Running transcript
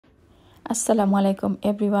আসসালামু আলাইকুম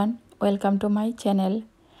everyone, welcome to my channel.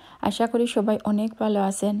 আশা করি সবাই অনেক ভালো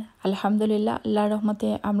আছেন। আলহামদুলিল্লাহ, আল্লাহর রহমতে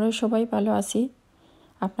আমরাও সবাই ভালো আছি।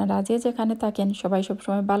 আপনারা যে যেখানে থাকেন সবাই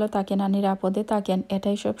সবসময় ভালো থাকেন আর নিরাপদে থাকেন,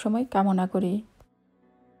 এটাই সবসময় কামনা করি।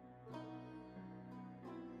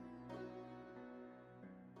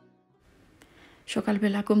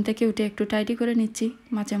 সকালবেলা ঘুম থেকে উঠে একটু টাইডি করে নিচ্ছি।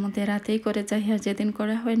 মাঝে মধ্যে রাতেই করে যাই, আর যেদিন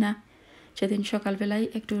করা হয় না সেদিন সকালবেলায়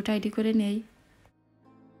একটু টাইডি করে নেই।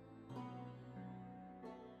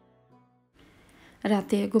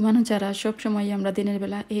 রাতে ঘুমানো ছাড়া সবসময় আমরা দিনের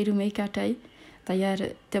বেলা এই রুমেই কাটাই, তাই আর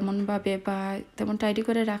তেমনভাবে বা তেমন টাইডি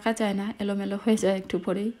করে রাখা যায় না, এলোমেলো হয়ে যায় একটু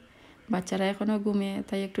পরেই। বাচ্চারা এখনও ঘুমে,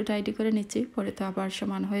 তাই একটু টাইডি করে নিচ্ছি, পরে তো আবার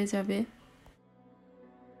সমান হয়ে যাবে।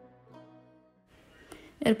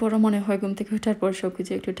 এরপরও মনে হয় ঘুম থেকে ওঠার পর সব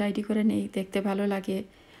কিছু একটু টাইডি করে নেই, দেখতে ভালো লাগে,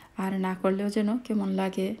 আর না করলেও যেন কেমন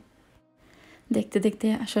লাগে। দেখতে দেখতে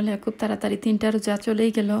আসলে খুব তাড়াতাড়ি 3টা রোজা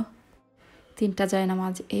চলেই গেল। 3টা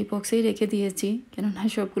জায়নামাজ এই বক্সেই রেখে দিয়েছি, কেননা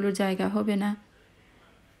সবগুলোর জায়গা হবে না।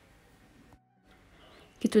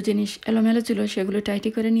 কিছু জিনিস এলোমেলো ছিল, সেগুলো টাইটি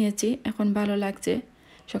করে নিয়েছি, এখন ভালো লাগছে।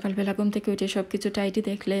 সকালবেলা ঘুম থেকে উঠে সব কিছু টাইটি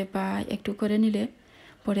দেখলে বা একটু করে নিলে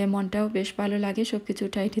পরে মনটাও বেশ ভালো লাগে। সব কিছু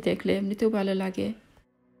টাইটি দেখলে এমনিতেও ভালো লাগে।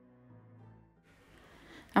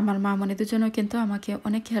 আমার মা মনে দুজনও কিন্তু আমাকে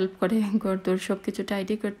অনেক হেল্প করে ঘরদোর সব কিছু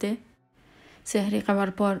টাইটি করতে। সেহরি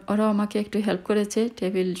খাওয়ার পর ওরাও আমাকে একটু হেল্প করেছে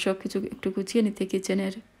টেবিল সব কিছু একটু গুছিয়ে নিতে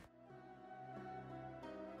কিচেনের।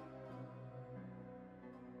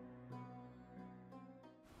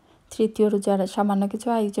 তৃতীয় রোজার সামান্য কিছু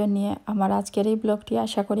আয়োজন নিয়ে আমার আজকের এই ব্লগটি,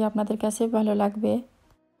 আশা করি আপনাদের কাছে ভালো লাগবে।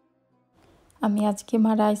 আমি আজ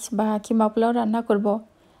কিমা রাইস বা কিমা পোলাও রান্না করব,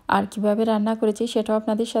 আর কিভাবে রান্না করেছি সেটাও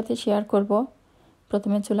আপনাদের সাথে শেয়ার করব।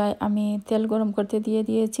 প্রথমে চুলায় আমি তেল গরম করতে দিয়ে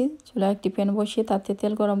দিয়েছি। চুলায় একটি প্যান বসিয়ে তাতে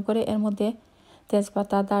তেল গরম করে এর মধ্যে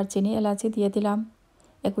তেজপাতা, দারচিনি, এলাচি দিয়ে দিলাম।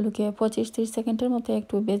 এগুলোকে 25-30 সেকেন্ডের মতো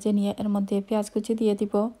একটু ভেজে নিয়ে এর মধ্যে পেঁয়াজ কুচি দিয়ে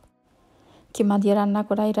দিব। কিমা দিয়ে রান্না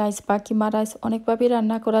করা এই রাইস বা কিমা রাইস অনেকভাবেই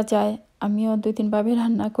রান্না করা যায়। আমিও 2-3 ভাবে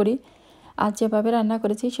রান্না করি, আর যেভাবে রান্না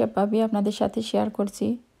করেছি সেভাবেই আপনাদের সাথে শেয়ার করছি।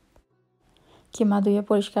 কিমা ধুয়ে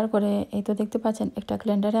পরিষ্কার করে এই তো দেখতে পাচ্ছেন একটা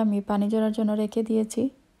ব্লেন্ডারে আমি পানি ঝরার জন্য রেখে দিয়েছি।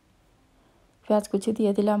 পেঁয়াজ কুচি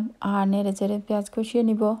দিয়ে দিলাম আর নেড়ে চেড়ে পেঁয়াজ কষিয়ে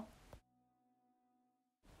নিব।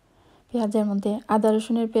 পেঁয়াজের মধ্যে আদা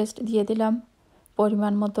রসুনের পেস্ট দিয়ে দিলাম।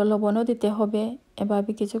 পরিমাণ মতো লবণও দিতে হবে।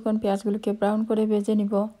 এভাবে কিছুক্ষণ পেঁয়াজগুলোকে ব্রাউন করে ভেজে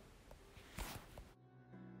নিব।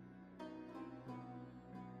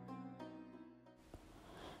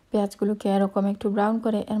 পেঁয়াজগুলোকে এরকম একটু ব্রাউন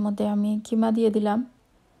করে এর মধ্যে আমি কিমা দিয়ে দিলাম।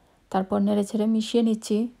 তারপর নেড়ে ছেড়ে মিশিয়ে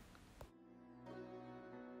নিচ্ছি।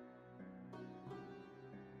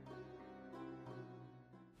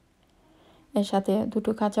 এর সাথে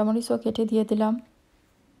 2টো কাঁচামরিচও কেটে দিয়ে দিলাম।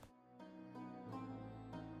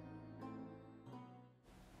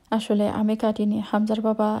 আসলে আমি কাটিনি, হামজার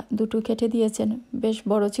বাবা 2টো কেটে দিয়েছেন, বেশ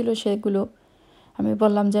বড় ছিল সেগুলো। আমি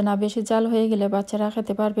বললাম যে না, বেশি জাল হয়ে গেলে বাচ্চারা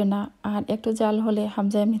খেতে পারবে না, আর একটু জাল হলে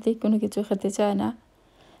হামজা এমনিতেই কোনো কিছু খেতে চায় না,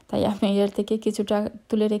 তাই আমি এর থেকে কিছুটা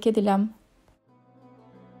তুলে রেখে দিলাম।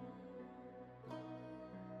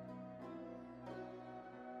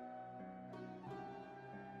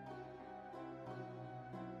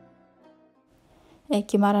 এই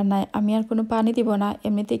কিমা রান্নায় আমি আর কোনো পানি দিব না,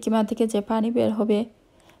 এমনিতেই কিমা থেকে যে পানি বের হবে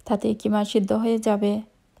তাতে কিমা সিদ্ধ হয়ে যাবে।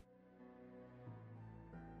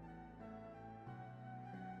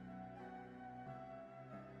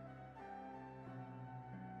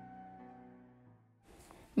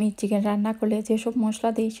 আমি চিকেন রান্না করলে যেসব মশলা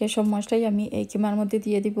দিই সেসব মশলাই আমি এই কিমার মধ্যে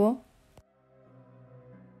দিয়ে দিব।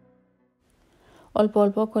 অল্প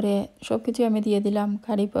অল্প করে সব কিছু আমি দিয়ে দিলাম।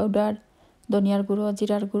 কারি পাউডার, ধনিয়ার গুঁড়ো,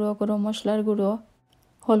 জিরার গুঁড়ো, গরম মশলার গুঁড়ো,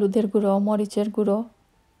 হলুদের গুঁড়ো, মরিচের গুঁড়ো,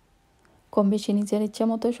 কম বেশি নিজের ইচ্ছা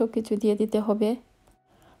মতো সব কিছু দিয়ে দিতে হবে।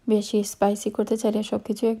 বেশি স্পাইসি করতে চাইলে সব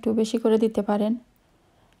কিছু একটু বেশি করে দিতে পারেন।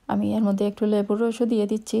 আমি এর মধ্যে একটু লেবুর রসও দিয়ে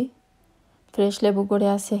দিচ্ছি। ফ্রেশ লেবু গড়ে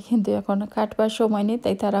আছে, কিন্তু এখন কাটবার সময় নেই,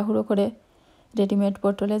 তাই তাড়াহুড়ো করে রেডিমেড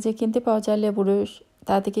বোতলে যে কিনতে পাওয়া যায় লেবুর রস,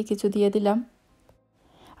 তা থেকে কিছু দিয়ে দিলাম।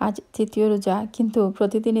 আজ তৃতীয় রোজা, কিন্তু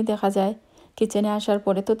প্রতিদিনই দেখা যায় কিচেনে আসার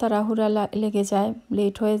পরে তো তাড়াহুড়া লেগে যায়,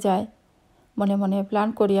 লেট হয়ে যায়। মনে মনে প্ল্যান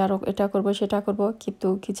করি আরও এটা করব সেটা করব, কিন্তু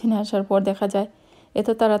কিচেনে আসার পর দেখা যায় এত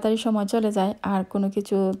তাড়াতাড়ি সময় চলে যায় আর কোনো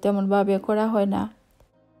কিছু তেমনভাবে করা হয় না।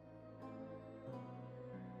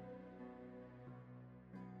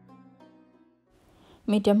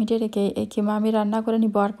 মিটে রেখে এই কিমা আমি রান্না করে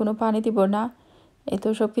নিব, আর কোনো পানি দিব না। এই তো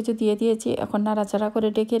সব কিছু দিয়ে দিয়েছি, এখন নাড়াচাড়া করে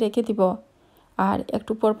ডেকে রেখে দিব, আর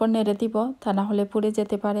একটু পরপর নেড়ে দিব, তা না হলে পুড়ে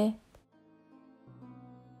যেতে পারে।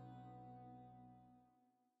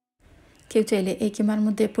 কেউ চাইলে এই কিমার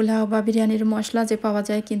মধ্যে পোলাও বা বিরিয়ানির মশলা যে পাওয়া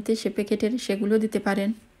যায় কিনতে, সে প্যাকেটের, সেগুলো দিতে পারেন।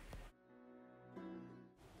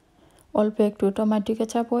 অল্প একটু টমেটো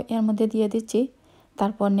কেচাপও এর মধ্যে দিয়ে দিচ্ছি।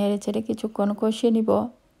 তারপর নেড়ে চেড়ে কিছুক্ষণ কষিয়ে নিব।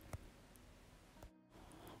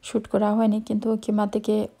 শ্যুট করা হয়নি, কিন্তু কিমা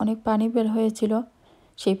থেকে অনেক পানি বের হয়েছিল,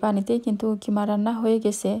 সেই পানিতেই কিন্তু কিমা রান্না হয়ে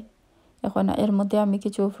গেছে। এখন এর মধ্যে আমি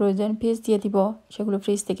কিছু ফ্রোজেন পিস দিয়ে দিব, সেগুলো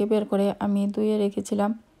ফ্রিজ থেকে বের করে আমি ধুয়ে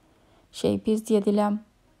রেখেছিলাম, সেই পিস দিয়ে দিলাম।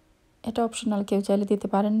 এটা অপশনাল, কেউ চাইলে দিতে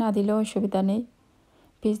পারেন, না দিলেও অসুবিধা নেই।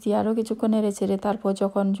 পিস দিয়ে আরও কিছুক্ষণ নেড়ে চেড়ে তারপর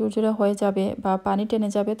যখন ঝুরঝুরে হয়ে যাবে বা পানি টেনে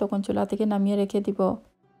যাবে তখন চুলা থেকে নামিয়ে রেখে দিব।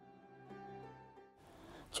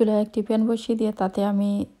 চুলায় একটি প্যান বসিয়ে দিয়ে তাতে আমি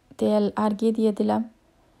তেল আর ঘি দিয়ে দিলাম।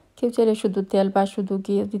 কেউ চাইলে শুধু তেল বা শুধু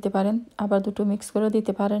ঘি দিতে পারেন, আবার দুটো মিক্স করে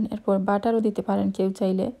দিতে পারেন, এরপর বাটারও দিতে পারেন কেউ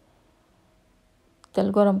চাইলে। তেল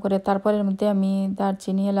গরম করে তারপর এর মধ্যে আমি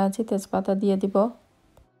দারচিনি, এলাচি, তেজপাতা দিয়ে দিব।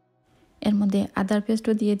 এর মধ্যে আদার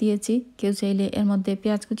পেস্টও দিয়ে দিয়েছি, কেউ চাইলে এর মধ্যে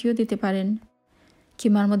পেঁয়াজ কুচিও দিতে পারেন।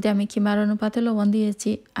 কিমার মধ্যে আমি কিমার অনুপাতে লবণ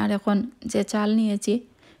দিয়েছি, আর এখন যে চাল নিয়েছি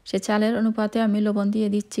সে চালের অনুপাতে আমি লবণ দিয়ে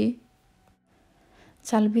দিচ্ছি।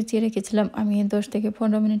 চাল ভিজিয়ে রেখেছিলাম আমি 10 থেকে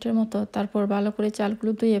 15 মিনিটের মতো, তারপর ভালো করে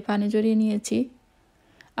চালগুলো ধুয়ে পানি জড়িয়ে নিয়েছি।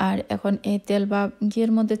 আর এখন এই তেল বা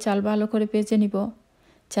ঘিয়ের মধ্যে চাল ভালো করে ভেজে নিব।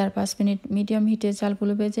 4-5 মিনিট মিডিয়াম হিটে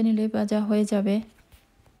চালগুলো ভেজে নিলে ভাজা হয়ে যাবে।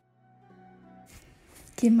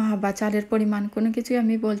 কিমা বা চালের পরিমাণ কোনো কিছুই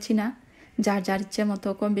আমি বলছি না, যার যার ইচ্ছে মতো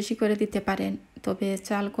কম বেশি করে দিতে পারেন। তবে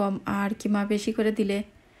চাল কম আর কিমা বেশি করে দিলে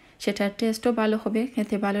সেটার টেস্টও ভালো হবে,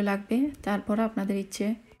 খেতে ভালো লাগবে। তারপর আপনাদের ইচ্ছে।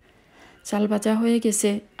 চাল ভাজা হয়ে গেছে,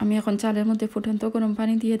 আমি এখন চালের মধ্যে ফুটন্ত গরম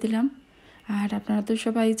পানি দিয়ে দিলাম। আর আপনারা তো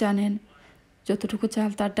সবাই জানেন যতটুকু চাল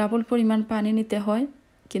তার ডাবল পরিমাণ পানি নিতে হয়,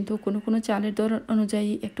 কিন্তু কোনো কোনো চালের দর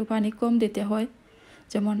অনুযায়ী একটু পানি কম দিতে হয়।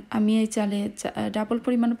 যেমন আমি এই চালে ডাবল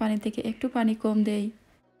পরিমাণ পানি থেকে একটু পানি কম দেই।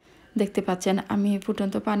 দেখতে পাচ্ছেন আমি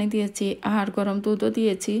ফুটন্ত পানি দিয়েছি আর গরম দুধও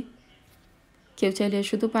দিয়েছি। কেউ চাইলে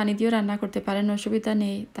শুধু পানি দিয়েও রান্না করতে পারেন, অসুবিধা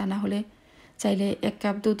নেই। তা না হলে চাইলে 1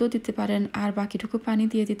 কাপ দুধও দিতে পারেন আর বাকিটুকু পানি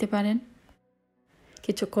দিয়ে দিতে পারেন।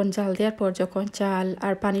 কিছুক্ষণ জাল দেওয়ার পর যখন চাল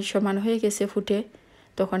আর পানির সমান হয়ে গেছে ফুটে,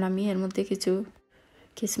 তখন আমি এর মধ্যে কিছু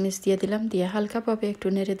কিশমিশ দিয়ে দিলাম, দিয়ে হালকাভাবে একটু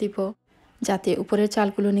নেড়ে দিব, যাতে উপরের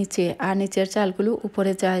চালগুলো নিচে আর নিচের চালগুলো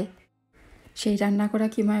উপরে যায়। সেই রান্না করা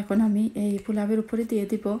কিমা এখন আমি এই পোলাওয়ের উপরে দিয়ে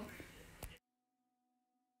দিব।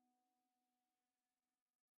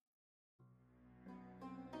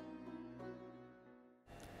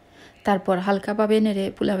 তারপর হালকাভাবে নেড়ে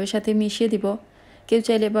পোলাওয়ের সাথে মিশিয়ে দিব। কেউ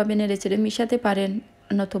চাইলে এভাবে নেড়ে চেড়ে মিশাতে পারেন,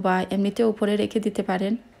 নতুবা এমনিতে উপরে রেখে দিতে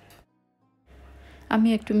পারেন। আমি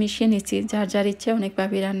একটু মিশিয়ে নিচ্ছি, যার যার ইচ্ছে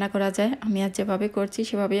অনেকভাবে রান্না করা যায়। আমি আজ যেভাবে করছি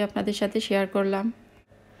সেভাবেই আপনাদের সাথে শেয়ার করলাম।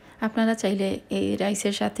 আপনারা চাইলে এই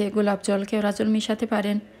রাইসের সাথে গোলাপ জল, কেওড়া জল মিশাতে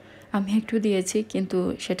পারেন। আমি একটু দিয়েছি, কিন্তু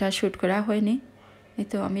সেটা শ্যুট করা হয়নি। এই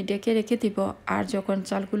তো আমি ডেকে রেখে দিব, আর যখন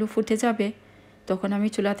চালগুলো ফুটে যাবে তখন আমি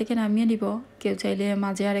চুলা থেকে নামিয়ে নিব। কেউ চাইলে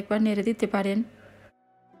মাঝে আরেকবার নেড়ে দিতে পারেন।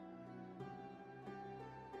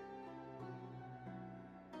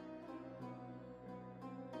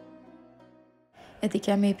 এদিকে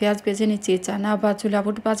আমি পেঁয়াজ ভেজে নিচ্ছি, চানা বা চুলা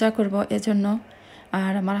বুট ভাজা করব এজন্য।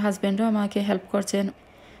 আর আমার হাজব্যান্ডও আমাকে হেল্প করছেন,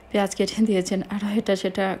 পেঁয়াজ কেটে দিয়েছেন আর এটা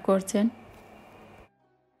সেটা করছেন।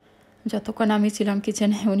 যতক্ষণ আমি ছিলাম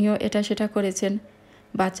কিচেনে উনিও এটা সেটা করেছেন।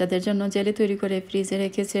 বাচ্চাদের জন্য জেলি তৈরি করে ফ্রিজে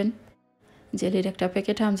রেখেছেন। জেলির একটা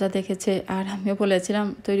প্যাকেট হামজা দেখেছে, আর আমিও বলেছিলাম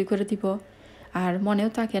তৈরি করে দিব, আর মনেও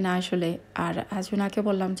থাকে না আসলে। আর আজ ওনাকে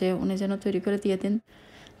বললাম যে উনি যেন তৈরি করে দিয়ে দিন,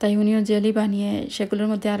 তাই উনিও জেলি বানিয়ে সেগুলোর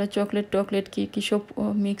মধ্যে আরও চকলেট কি সব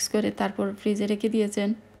মিক্স করে তারপর ফ্রিজে রেখে দিয়েছেন।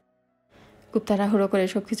 খুব তাড়াহুড়ো করে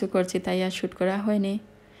সব কিছু করছি, তাই আর শ্যুট করা হয়নি।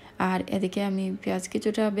 আর এদিকে আমি পেঁয়াজ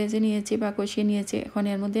কিছুটা ভেজে নিয়েছি বা কষিয়ে নিয়েছি। এখন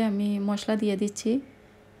এর মধ্যে আমি মশলা দিয়ে দিচ্ছি,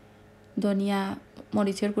 ধনিয়া,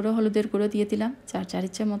 মরিচের গুঁড়ো, হলুদের গুঁড়ো দিয়ে দিলাম। যার যার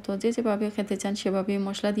ইচ্ছে মতো যে যেভাবে খেতে চান সেভাবেই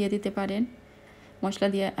মশলা দিয়ে দিতে পারেন। মশলা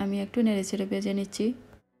দিয়ে আমি একটু নেড়ে চেড়ে ভেজে নিচ্ছি।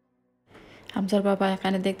 হামজার বাবা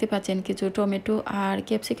এখানে দেখতে পাচ্ছেন কিছু টমেটো আর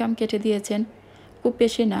ক্যাপসিকাম কেটে দিয়েছেন, খুব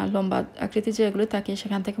বেশি না, লম্বা আকৃতি যেগুলো থাকে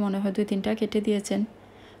সেখান থেকে মনে হয় 2-3টা কেটে দিয়েছেন।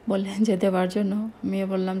 বললেন যে দেওয়ার জন্য, আমিও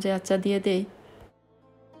বললাম যে আচ্ছা দিয়ে দেই।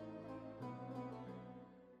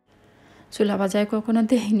 চুলা ভাজায় কখনো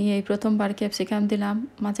দেইনি, এই প্রথমবার ক্যাপসিকাম দিলাম,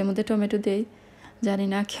 মাঝে মধ্যে টমেটো দেই, জানি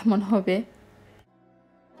না কেমন হবে।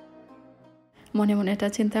 মনে মনে এটা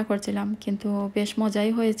চিন্তা করছিলাম, কিন্তু বেশ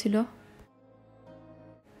মজাই হয়েছিল।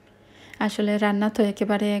 আসলে রান্না তো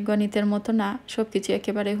একেবারে গণিতের মতো না, সব কিছু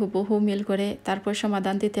একেবারে হুবহু মিল করে তারপর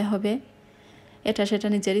সমাধান দিতে হবে। এটা সেটা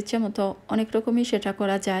নিজের ইচ্ছে মতো অনেক রকমই সেটা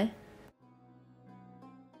করা যায়।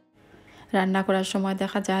 রান্না করার সময়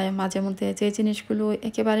দেখা যায় মাঝে মধ্যে যে জিনিসগুলো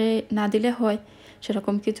একেবারে না দিলে হয়,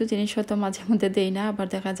 সেরকম কিছু জিনিস হয়তো মাঝে মধ্যে দেই না, আবার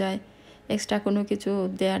দেখা যায় এক্সট্রা কোনো কিছু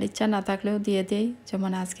দেওয়ার ইচ্ছা না থাকলেও দিয়ে দেই।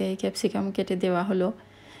 যেমন আজকে এই ক্যাপসিকাম কেটে দেওয়া হলো,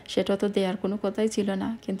 সেটা তো দেওয়ার কোনো কথাই ছিল না,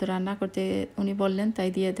 কিন্তু রান্না করতে উনি বললেন তাই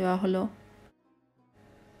দিয়ে দেওয়া হলো।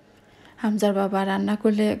 হামজার বাবা রান্না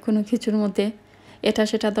করলে কোনো কিছুর মধ্যে এটা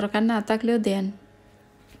সেটা দরকার না থাকলেও দেন,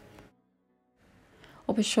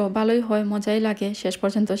 অবশ্য ভালোই হয়, মজাই লাগে। শেষ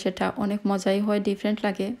পর্যন্ত সেটা অনেক মজাই হয়, ডিফারেন্ট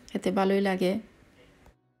লাগে, খেতে ভালোই লাগে।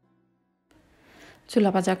 চুলা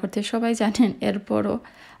ভাজা করতে সবাই জানেন, এরপরও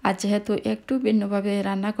আজ যেহেতু একটু ভিন্নভাবে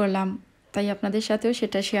রান্না করলাম তাই আপনাদের সাথেও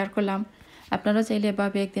সেটা শেয়ার করলাম। আপনারা চাইলে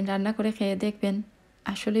এভাবে একদিন রান্না করে খেয়ে দেখবেন,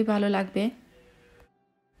 আসলেই ভালো লাগবে।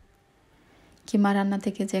 কিমা রান্না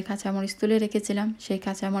থেকে যে কাঁচামরিচ তুলে রেখেছিলাম সেই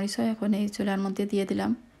কাঁচামরিচও এখন এই চুলার মধ্যে দিয়ে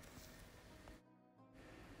দিলাম।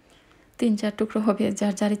 3-4 টুকরো হবে,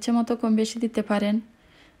 যার যার ইচ্ছে মতো কম বেশি দিতে পারেন।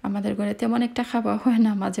 আমাদের ঘরে তেমন একটা খাওয়া হয়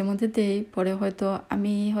না, মাঝে মধ্যে দেই, পরে হয়তো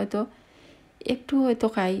আমি একটু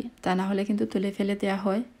খাই, তা না হলে কিন্তু তুলে ফেলে দেওয়া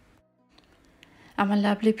হয়। আমার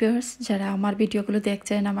লাভলি ভিউয়ার্স, যারা আমার ভিডিওগুলো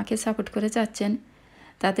দেখছেন, আমাকে সাপোর্ট করে যাচ্ছেন,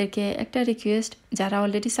 তাদেরকে একটা রিকোয়েস্ট, যারা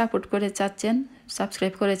অলরেডি সাপোর্ট করে যাচ্ছেন,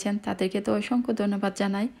 সাবস্ক্রাইব করেছেন, তাদেরকে তো অসংখ্য ধন্যবাদ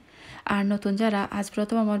জানাই। আর নতুন যারা আজ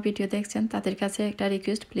প্রথম আমার ভিডিও দেখছেন, তাদের কাছে একটা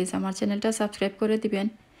রিকোয়েস্ট, প্লিজ আমার চ্যানেলটা সাবস্ক্রাইব করে দিবেন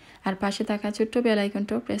আর পাশে থাকা ছোট্ট বেল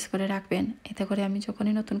আইকনটাও প্রেস করে রাখবেন। এতে করে আমি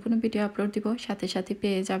যখনই নতুন কোনো ভিডিও আপলোড দিব সাথে সাথে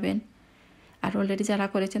পেয়ে যাবেন। আর অলরেডি যারা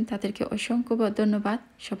করেছেন তাদেরকে অসংখ্য ধন্যবাদ।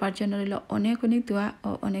 সবার জন্য রইল অনেক অনেক দোয়া ও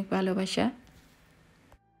অনেক ভালোবাসা।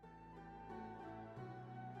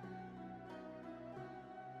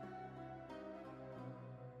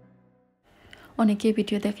 অনেকেই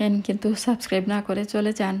ভিডিও দেখেন কিন্তু সাবস্ক্রাইব না করে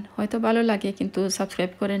চলে যান, হয়তো ভালো লাগে কিন্তু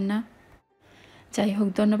সাবস্ক্রাইব করেন না। যাই হোক,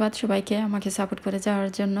 ধন্যবাদ সবাইকে আমাকে সাপোর্ট করে যাওয়ার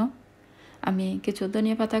জন্য। আমি কিছু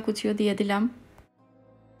ধনিয়া পাতা কুচিও দিয়ে দিলাম।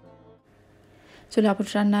 চুলাপুট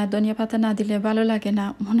রান্নায় ধনিয়া পাতা না দিলে ভালো লাগে না,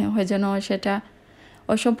 মনে হয় যেন সেটা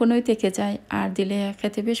অসম্পূর্ণই থেকে যায়, আর দিলে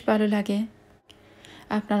খেতে বেশ ভালো লাগে।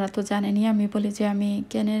 আপনারা তো জানেনই, আমি বলি যে আমি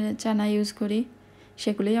ক্যানের চানা ইউজ করি,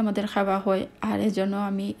 সেগুলোই আমাদের খাওয়া হয়। আর এজন্য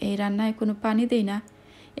আমি এই রান্নায় কোনো পানি দিই না,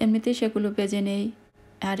 এমনিতেই সেগুলো ভেজে নেই।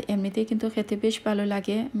 আর এমনিতেই কিন্তু খেতে বেশ ভালো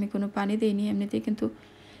লাগে, আমি কোনো পানি দিইনি, এমনিতেই কিন্তু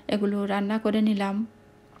এগুলো রান্না করে নিলাম।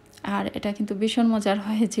 আর এটা কিন্তু ভীষণ মজার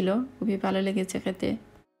হয়েছিল, খুবই ভালো লেগেছে খেতে।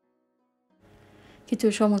 কিছু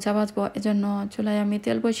সমুচা ভাজবো, এজন্য চুলায় আমি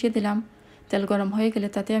তেল বসিয়ে দিলাম। তেল গরম হয়ে গেলে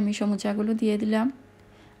তাতে আমি সমুচাগুলো দিয়ে দিলাম।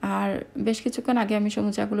 আর বেশ কিছুক্ষণ আগে আমি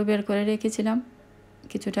সমুচাগুলো বের করে রেখেছিলাম,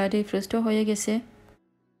 কিছুটা রিফ্রেশও হয়ে গেছে।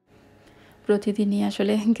 প্রতিদিনই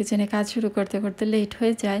আসলে কিচেনে কাজ শুরু করতে করতে লেট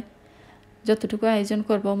হয়ে যায়। যতটুকু আয়োজন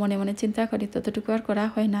করব মনে মনে চিন্তা করি ততটুকু আর করা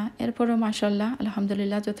হয় না। এরপরও মাশাআল্লাহ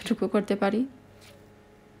আলহামদুলিল্লাহ যতটুকু করতে পারি।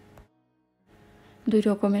 2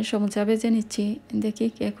 রকমের সমুচা ভেজে নিচ্ছি, দেখি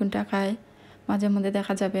কে কোনটা খায়। মাঝে মধ্যে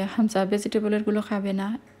দেখা যাবে হামজা ভেজিটেবলেরগুলো খাবে না,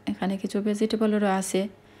 এখানে কিছু ভেজিটেবলেরও আছে।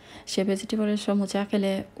 সে ভেজিটেবলের সমুচা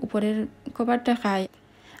খেলে উপরের কভারটা খায়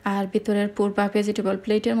আর ভিতরের পুর বা ভেজিটেবল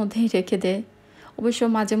প্লেটের মধ্যেই রেখে দেয়। অবশ্য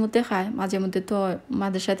মাঝে মধ্যে খায়, মাঝে মধ্যে তো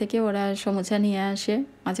মাদ্রাসা থেকে ওরা সমুচা নিয়ে আসে,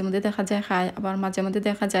 মাঝে মধ্যে দেখা যায় খায়, আবার মাঝে মধ্যে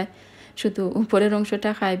দেখা যায় শুধু উপরের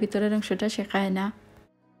অংশটা খায়, ভিতরের অংশটা সে খায় না।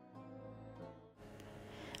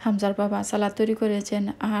 হামজার বাবা সালাদ তৈরি করেছেন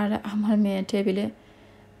আর আমার মেয়ে টেবিলে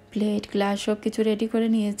প্লেট গ্লাস সব কিছু রেডি করে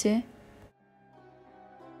নিয়েছে।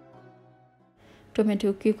 টমেটো,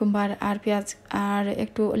 কিউকাম্বার আর পেঁয়াজ আর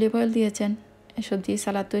একটু অলিভ অয়েল দিয়েছেন, এসব দিয়ে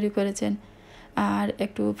সালাদ তৈরি করেছেন। আর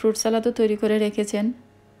একটু ফ্রুট সালাদও তৈরি করে রেখেছেন।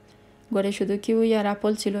 ঘরে শুধু কিউই আর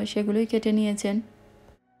আপেল ছিল, সেগুলোই কেটে নিয়েছেন।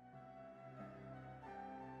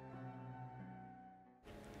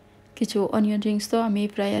 কিছু অনিয়ন রিংস তো আমি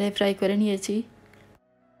ফ্রায়ারে ফ্রাই করে নিয়েছি।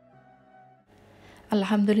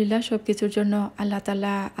 আলহামদুলিল্লাহ সব কিছুর জন্য আল্লাহ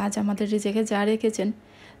তাআলা আজ আমাদের রিজিকে যা রেখেছেন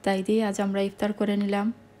তাই দিয়ে আজ আমরা ইফতার করে নিলাম।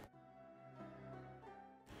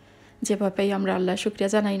 যেভাবেই আমরা আল্লাহ শুকরিয়া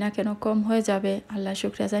জানাই না কেন কম হয়ে যাবে, আল্লাহ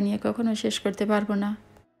শুকরিয়া জানিয়ে কখনো শেষ করতে পারবো না।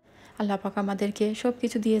 আল্লাহ পাক আমাদেরকে সব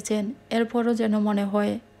কিছু দিয়েছেন, এরপরও যেন মনে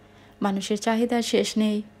হয় মানুষের চাহিদা শেষ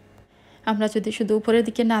নেই। আমরা যদি শুধু উপরের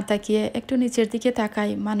দিকে না তাকিয়ে একটু নিচের দিকে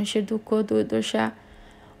তাকাই, মানুষের দুঃখ দুর্দশা,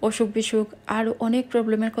 অসুখ বিসুখ আর অনেক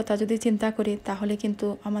প্রবলেমের কথা যদি চিন্তা করি, তাহলে কিন্তু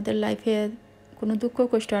আমাদের লাইফে কোনো দুঃখ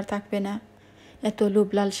কষ্ট আর থাকবে না, এত লোভ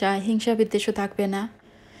লালসা হিংসা বিদ্বেষও থাকবে না।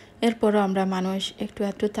 এরপরও আমরা মানুষ একটু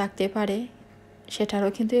থাকতে পারে, সেটারও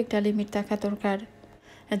কিন্তু একটা লিমিট থাকা দরকার।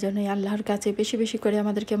 এজন্যই আল্লাহর কাছে বেশি বেশি করে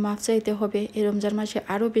আমাদেরকে মাফ চাইতে হবে, এই রমজান মাসে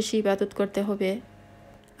আরও বেশি ইবাদত করতে হবে।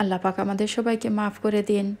 আল্লাহ পাক আমাদের সবাইকে মাফ করে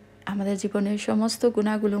দিন, আমাদের জীবনের সমস্ত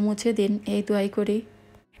গুনাহগুলো মুছে দিন, এই দোয়াই করি।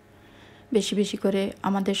 বেশি বেশি করে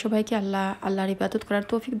আমাদের সবাইকে আল্লাহর ইবাদত করার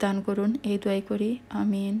তৌফিক দান করুন, এই দোয়াই করি,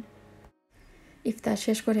 আমিন। ইফতার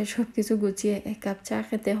শেষ করে সব কিছু গুছিয়ে 1 কাপ চা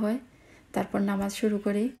খেতে হয়, তারপর নামাজ শুরু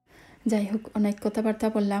করি। যাই হোক, অনেক কথাবার্তা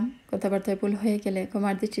বললাম, কথাবার্তায় ভুল হয়ে গেলে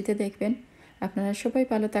ক্ষমার দৃষ্টিতে দেখবেন। আপনারা সবাই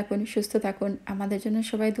ভালো থাকুন, সুস্থ থাকুন, আমাদের জন্য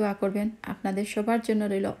সবাই দোয়া করবেন। আপনাদের সবার জন্য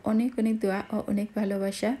রইল অনেক অনেক দোয়া ও অনেক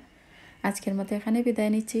ভালোবাসা। আজকের মতো এখানে বিদায়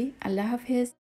নিচ্ছি। আল্লাহ হাফেজ।